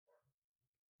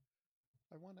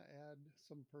I want to add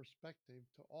some perspective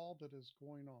to all that is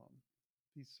going on.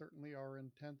 These certainly are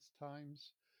intense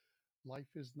times.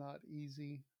 Life is not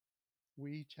easy.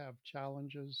 We each have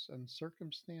challenges and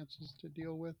circumstances to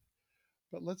deal with.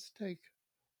 But let's take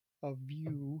a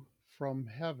view from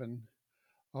heaven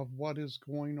of what is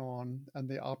going on and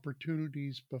the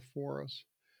opportunities before us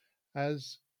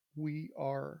as we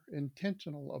are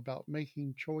intentional about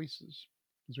making choices.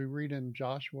 As we read in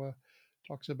Joshua,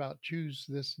 talks about choose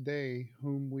this day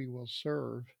whom we will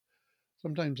serve.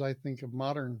 Sometimes I think a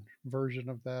modern version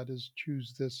of that is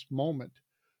choose this moment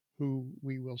who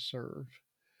we will serve.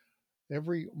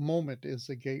 Every moment is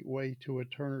a gateway to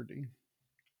eternity.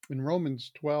 In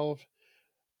Romans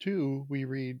 12:2, we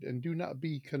read, and do not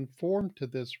be conformed to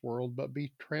this world, but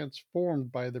be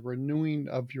transformed by the renewing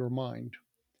of your mind.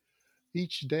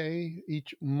 Each day,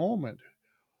 each moment,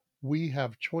 we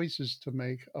have choices to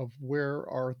make of where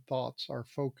our thoughts are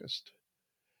focused.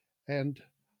 And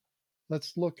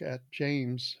let's look at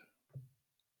James.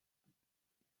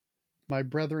 My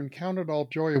brethren, count it all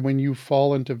joy when you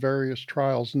fall into various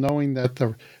trials, knowing that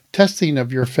the testing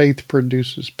of your faith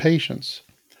produces patience.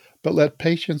 But let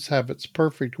patience have its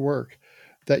perfect work,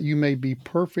 that you may be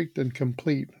perfect and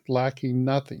complete, lacking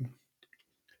nothing.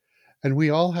 And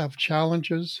we all have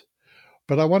challenges,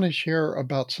 but I want to share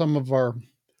about some of our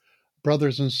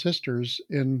brothers and sisters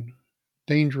in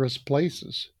dangerous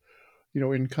places,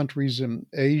 in countries in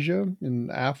Asia, in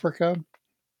Africa,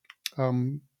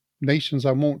 um, nations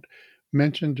I won't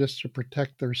mention just to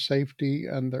protect their safety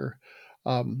and their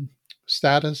um,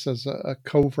 status as a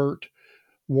covert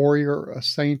warrior, a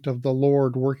saint of the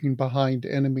Lord working behind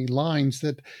enemy lines,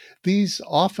 that these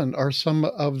often are some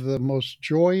of the most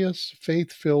joyous,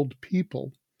 faith filled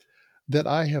people that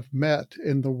I have met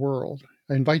in the world.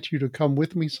 I invite you to come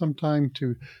with me sometime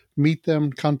to meet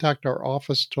them, contact our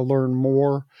office to learn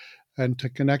more and to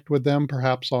connect with them,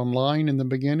 perhaps online in the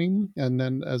beginning, and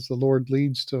then as the Lord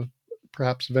leads to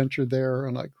perhaps venture there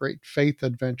on a great faith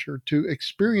adventure to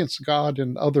experience God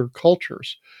in other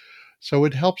cultures. So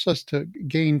it helps us to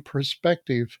gain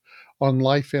perspective on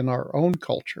life in our own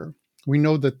culture. We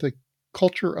know that the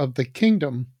culture of the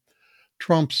kingdom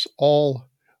trumps all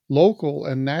local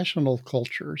and national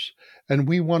cultures. And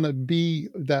we want to be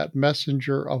that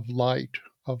messenger of light,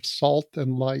 of salt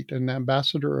and light, an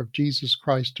ambassador of Jesus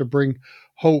Christ to bring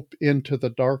hope into the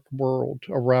dark world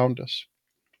around us.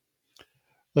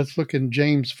 Let's look in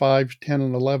James 5:10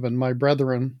 and 11. My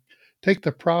brethren, take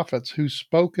the prophets who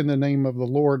spoke in the name of the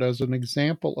Lord as an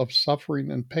example of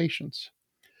suffering and patience.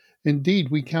 Indeed,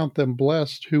 we count them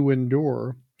blessed who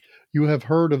endure. You have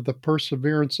heard of the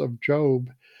perseverance of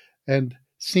Job and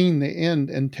seen the end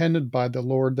intended by the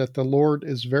Lord, that the Lord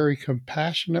is very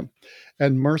compassionate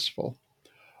and merciful.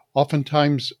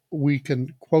 Oftentimes, we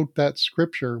can quote that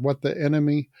scripture, what the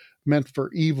enemy meant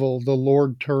for evil, the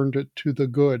Lord turned it to the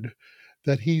good.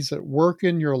 That He's at work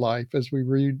in your life, as we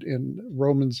read in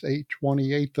Romans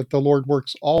 8:28, that the Lord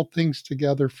works all things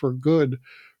together for good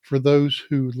for those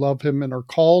who love Him and are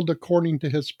called according to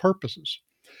His purposes.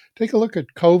 Take a look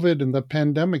at COVID and the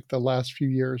pandemic the last few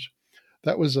years.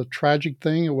 That was a tragic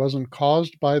thing. It wasn't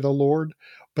caused by the Lord,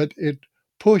 but it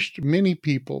pushed many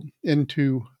people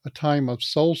into a time of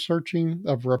soul searching,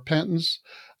 of repentance,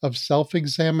 of self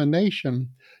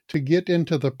examination to get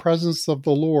into the presence of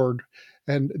the Lord.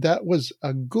 And that was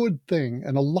a good thing.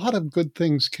 And a lot of good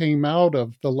things came out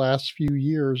of the last few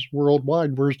years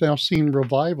worldwide. We're now seeing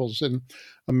revivals in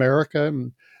America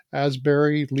and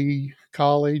Asbury, Lee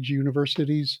College,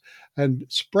 universities, and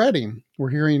spreading. We're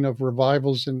hearing of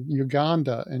revivals in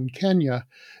Uganda and Kenya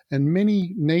and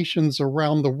many nations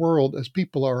around the world as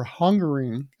people are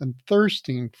hungering and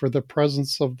thirsting for the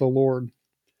presence of the Lord.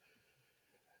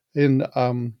 In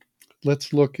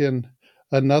let's look in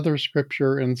another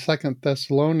scripture in Second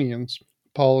Thessalonians.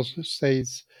 Paul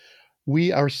says,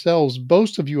 "We ourselves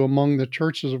boast of you among the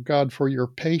churches of God for your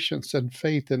patience and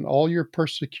faith in all your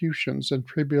persecutions and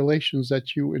tribulations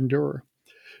that you endure,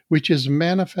 which is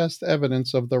manifest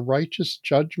evidence of the righteous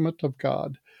judgment of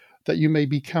God, that you may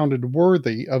be counted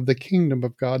worthy of the kingdom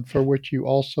of God for which you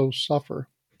also suffer,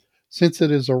 since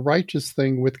it is a righteous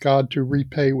thing with God to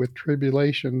repay with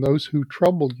tribulation those who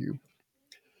trouble you.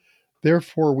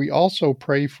 Therefore, we also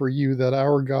pray for you that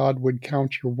our God would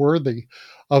count you worthy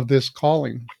of this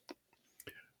calling."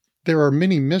 There are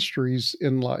many mysteries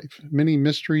in life, many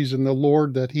mysteries in the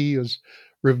Lord that He is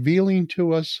revealing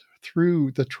to us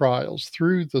through the trials,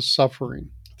 through the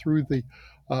suffering, through the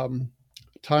um,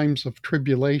 times of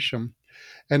tribulation.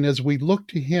 And as we look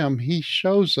to Him, He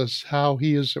shows us how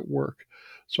He is at work.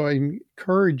 So I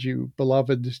encourage you,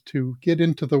 beloved, to get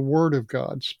into the Word of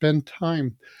God, spend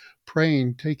time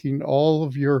praying, taking all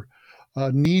of your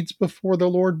needs before the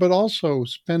Lord, but also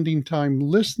spending time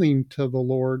listening to the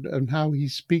Lord and how he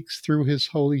speaks through his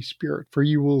Holy Spirit. For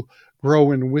you will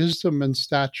grow in wisdom and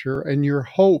stature, and your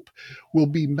hope will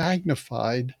be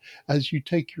magnified as you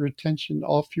take your attention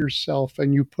off yourself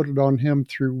and you put it on him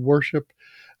through worship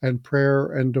and prayer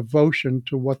and devotion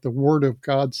to what the Word of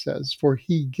God says. For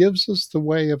he gives us the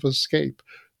way of escape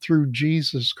through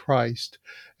Jesus Christ.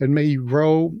 And may you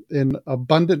grow in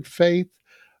abundant faith,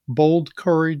 bold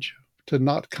courage, to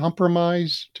not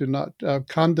compromise, to not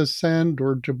condescend,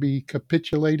 or to be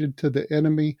capitulated to the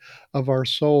enemy of our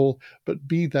soul, but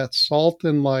be that salt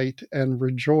and light and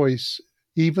rejoice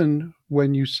even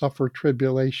when you suffer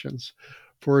tribulations.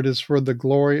 For it is for the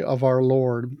glory of our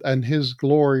Lord, and his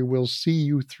glory will see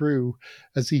you through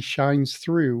as he shines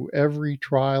through every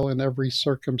trial and every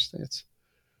circumstance.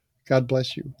 God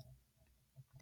bless you.